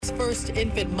County's first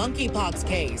infant monkeypox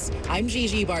case. I'm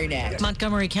Gigi Barnett.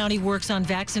 Montgomery County works on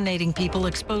vaccinating people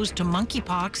exposed to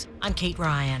monkeypox. I'm Kate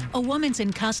Ryan. A woman's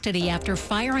in custody after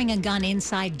firing a gun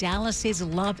inside Dallas's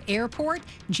Love Airport.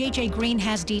 J.J. Green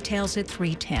has details at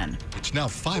 3:10. It's now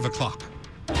 5 o'clock.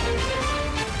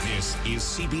 This is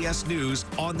CBS News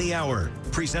on the Hour,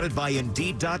 presented by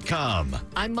Indeed.com.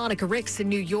 I'm Monica Ricks in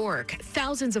New York.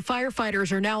 Thousands of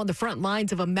firefighters are now on the front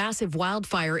lines of a massive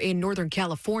wildfire in Northern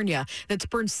California that's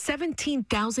burned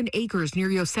 17,000 acres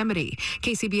near Yosemite.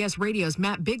 KCBS Radio's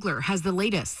Matt Bigler has the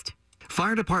latest.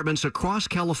 Fire departments across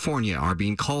California are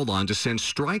being called on to send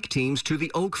strike teams to the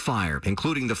Oak Fire,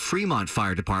 including the Fremont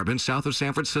Fire Department south of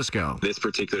San Francisco. This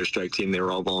particular strike team, they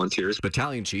were all volunteers.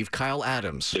 Battalion Chief Kyle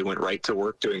Adams. They went right to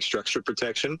work doing structure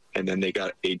protection, and then they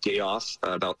got a day off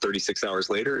about 36 hours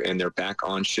later, and they're back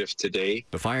on shift today.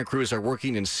 The fire crews are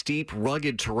working in steep,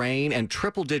 rugged terrain and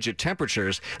triple-digit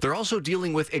temperatures. They're also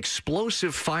dealing with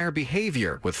explosive fire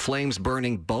behavior, with flames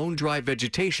burning bone-dry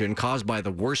vegetation caused by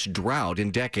the worst drought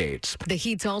in decades. The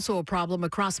heat's also a problem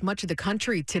across much of the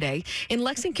country today. In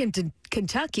Lexington,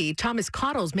 Kentucky, Thomas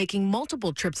Cottle's making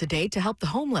multiple trips a day to help the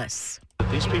homeless.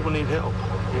 These people need help.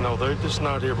 You know, they're just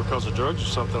not here because of drugs or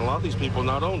something. A lot of these people are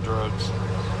not on drugs.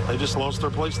 They just lost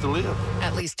their place to live.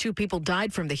 At least 2 people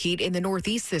died from the heat in the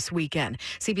Northeast this weekend.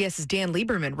 CBS's Dan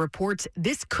Lieberman reports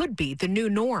this could be the new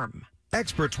norm.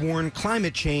 Experts warn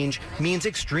climate change means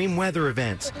extreme weather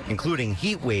events, including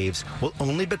heat waves, will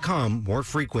only become more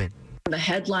frequent. The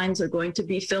headlines are going to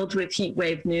be filled with heat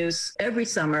wave news every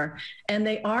summer, and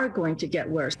they are going to get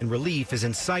worse. And relief is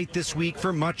in sight this week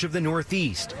for much of the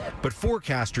Northeast. But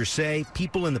forecasters say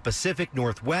people in the Pacific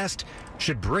Northwest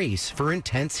should brace for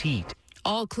intense heat.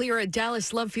 All clear at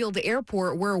Dallas Love Field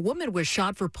Airport, where a woman was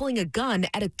shot for pulling a gun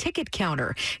at a ticket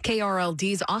counter.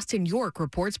 KRLD's Austin York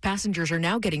reports passengers are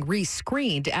now getting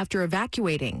re-screened after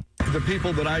evacuating. The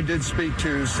people that I did speak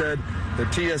to said the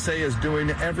TSA is doing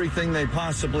everything they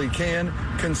possibly can,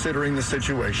 considering the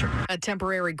situation. A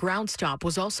temporary ground stop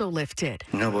was also lifted.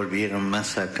 Pope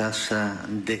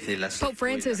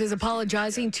Francis is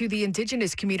apologizing to the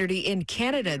indigenous community in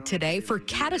Canada today for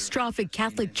catastrophic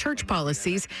Catholic Church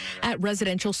policies at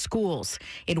residential schools.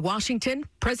 In Washington,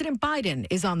 President Biden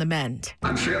is on the mend.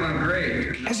 I'm feeling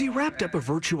great. As he wrapped up a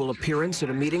virtual appearance at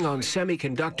a meeting on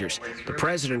semiconductors, the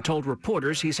president told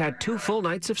reporters he's had 2 full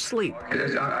nights of sleep.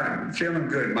 I'm feeling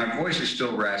good. My voice is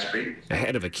still raspy.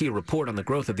 Ahead of a key report on the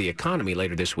growth of the economy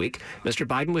later this week, Mr.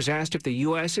 Biden was asked if the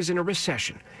U.S. is in a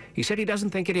recession. He said he doesn't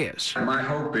think it is. My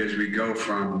hope is we go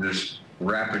from this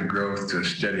rapid growth to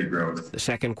steady growth. The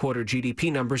second quarter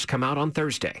GDP numbers come out on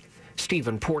Thursday.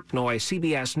 Stephen Portnoy,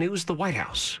 CBS News, the White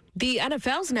House. The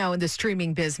NFL's now in the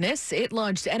streaming business. It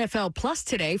launched NFL Plus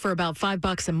today for about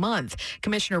 $5 a month.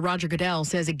 Commissioner Roger Goodell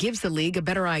says it gives the league a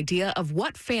better idea of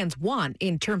what fans want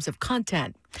in terms of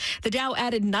content. The Dow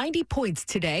added 90 points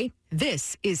today.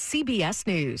 This is CBS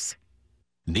News.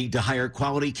 Need to hire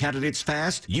quality candidates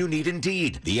fast? You need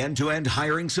Indeed, the end-to-end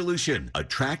hiring solution.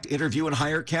 Attract, interview, and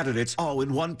hire candidates all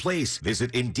in one place.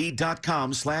 Visit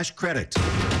Indeed.com/credit.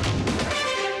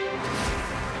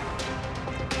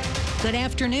 Good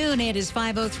afternoon. It is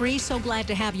 5:03. So glad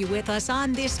to have you with us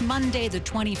on this Monday, the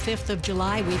 25th of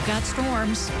July. We've got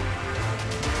storms.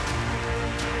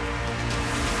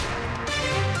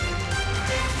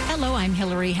 Hello, I'm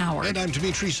Hillary Howard. And I'm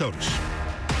Dimitri Sotis.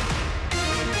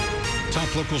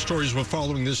 Top local stories we're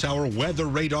following this hour. Weather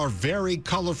radar, very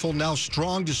colorful, now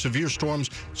strong to severe storms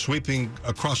sweeping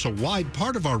across a wide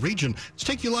part of our region. Let's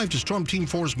take you live to Storm Team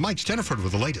 4's Mike Steniford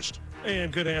with the latest.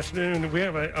 And good afternoon. We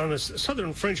have on the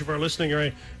southern fringe of our listening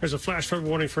area, there's a flash flood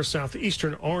warning for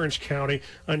southeastern Orange County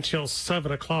until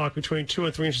 7 o'clock. Between 2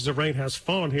 and 3 inches of rain has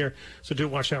fallen here, so do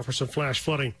watch out for some flash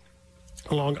flooding.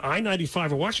 Along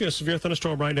I-95, we're watching a severe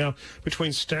thunderstorm right now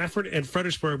between Stafford and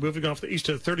Fredericksburg, moving off the east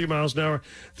at 30 miles an hour.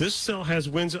 This cell has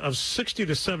winds of 60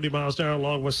 to 70 miles an hour,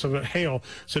 along with some hail.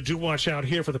 So do watch out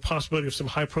here for the possibility of some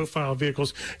high-profile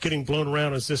vehicles getting blown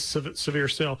around as this severe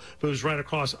cell moves right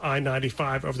across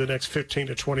I-95 over the next 15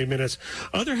 to 20 minutes.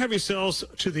 Other heavy cells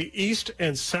to the east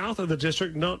and south of the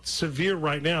district, not severe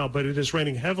right now, but it is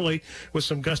raining heavily with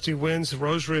some gusty winds.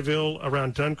 Rosaryville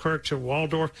around Dunkirk to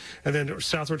Waldorf, and then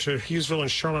southward to Hughesville and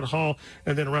Charlotte Hall,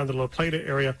 and then around the La Plata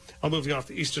area. I'm moving off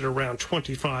the east at around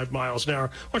 25 miles an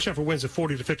hour. Watch out for winds of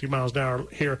 40 to 50 miles an hour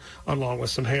here, along with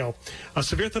some hail. A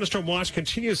severe thunderstorm watch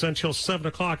continues until 7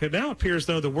 o'clock. It now appears,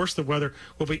 though, the worst of the weather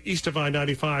will be east of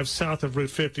I-95, south of Route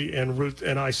 50, and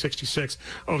I-66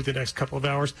 over the next couple of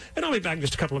hours. And I'll be back in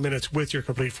just a couple of minutes with your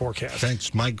complete forecast.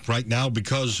 Thanks, Mike. Right now,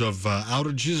 because of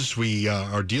outages, we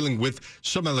are dealing with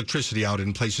some electricity out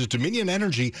in places. Dominion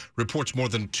Energy reports more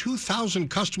than 2,000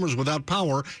 customers without without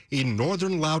power in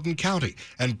northern Loudoun County.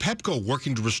 And Pepco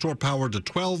working to restore power to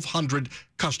 1,200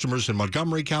 customers in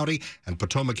Montgomery County. And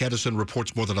Potomac Edison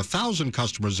reports more than 1,000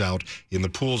 customers out in the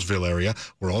Poolesville area.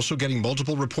 We're also getting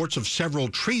multiple reports of several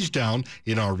trees down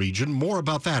in our region. More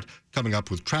about that coming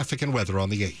up with traffic and weather on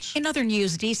the 8s. In other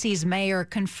news, D.C.'s mayor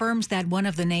confirms that one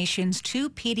of the nation's 2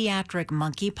 pediatric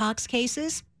monkeypox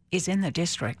cases is in the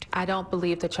district. I don't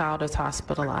believe the child is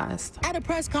hospitalized. At a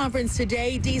press conference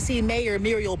today, D.C. Mayor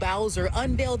Muriel Bowser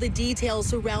unveiled the details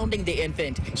surrounding the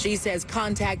infant. She says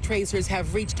contact tracers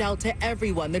have reached out to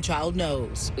everyone the child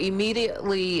knows.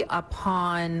 Immediately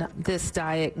upon this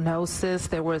diagnosis,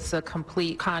 there was a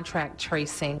complete contact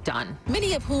tracing done.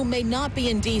 Many of whom may not be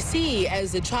in D.C.,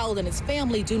 as the child and his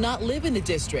family do not live in the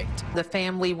district. The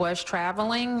family was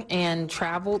traveling and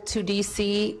traveled to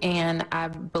D.C., and I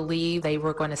believe they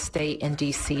were going to stay in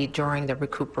D.C. during the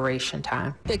recuperation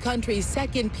time. The country's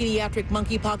second pediatric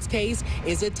monkeypox case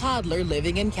is a toddler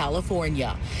living in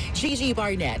California. Gigi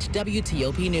Barnett,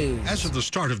 WTOP News. As of the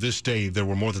start of this day, there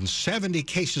were more than 70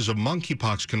 cases of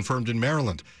monkeypox confirmed in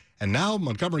Maryland. And now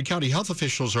Montgomery County health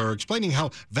officials are explaining how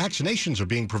vaccinations are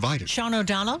being provided. Sean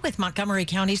O'Donnell with Montgomery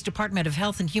County's Department of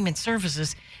Health and Human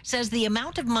Services says the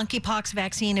amount of monkeypox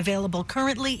vaccine available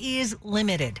currently is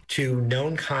limited. To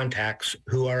known contacts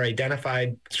who are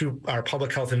identified through our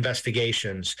public health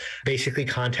investigations, basically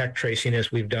contact tracing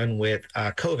as we've done with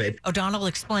COVID. O'Donnell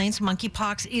explains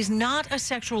monkeypox is not a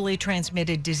sexually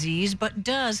transmitted disease, but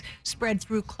does spread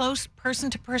through close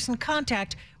person-to-person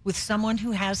contact with someone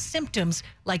who has symptoms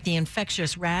like the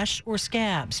infectious rash or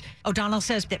scabs. O'Donnell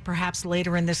says that perhaps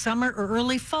later in the summer or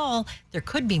early fall, there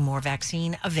could be more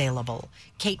vaccine available.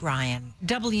 Kate Ryan,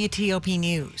 WTOP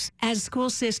News. As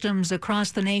school systems across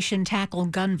the nation tackle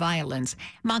gun violence,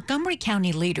 Montgomery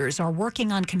County leaders are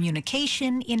working on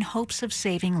communication in hopes of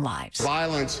saving lives.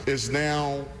 Violence is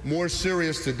now more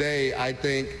serious today, I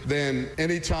think, than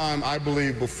any time I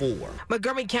believe before.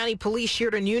 Montgomery County Police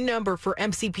shared a new number for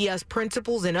MCPS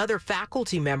principals and other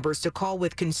faculty members to call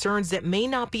with concerns that may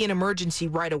not be an emergency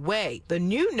right away. The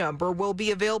new number will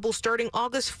be available starting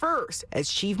August 1st as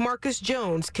Chief Marcus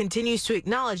Jones continues to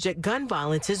acknowledge that gun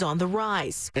violence is on the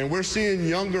rise. And we're seeing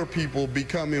younger people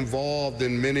become involved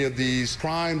in many of these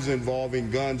crimes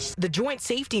involving guns. The joint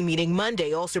safety meeting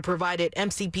Monday also provided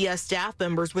MCPS staff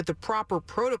members with the proper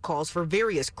protocols for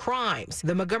various crimes.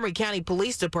 The Montgomery County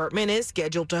Police Department is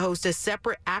scheduled to host a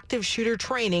separate active shooter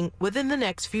training within the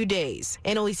next few days.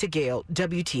 Annalisa Gale,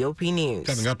 WTOP News.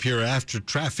 Coming up here after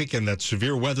traffic and that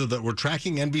severe weather that we're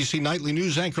tracking, NBC Nightly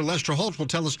News anchor Lester Holt will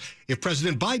tell us if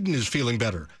President Biden is feeling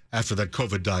better after that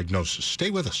COVID diagnosis. Stay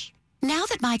with us. Now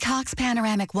that my Cox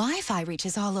Panoramic Wi-Fi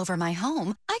reaches all over my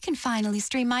home, I can finally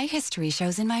stream my history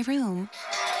shows in my room.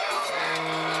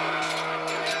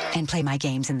 And play my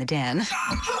games in the den.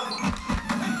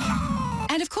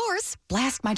 And of course, blast my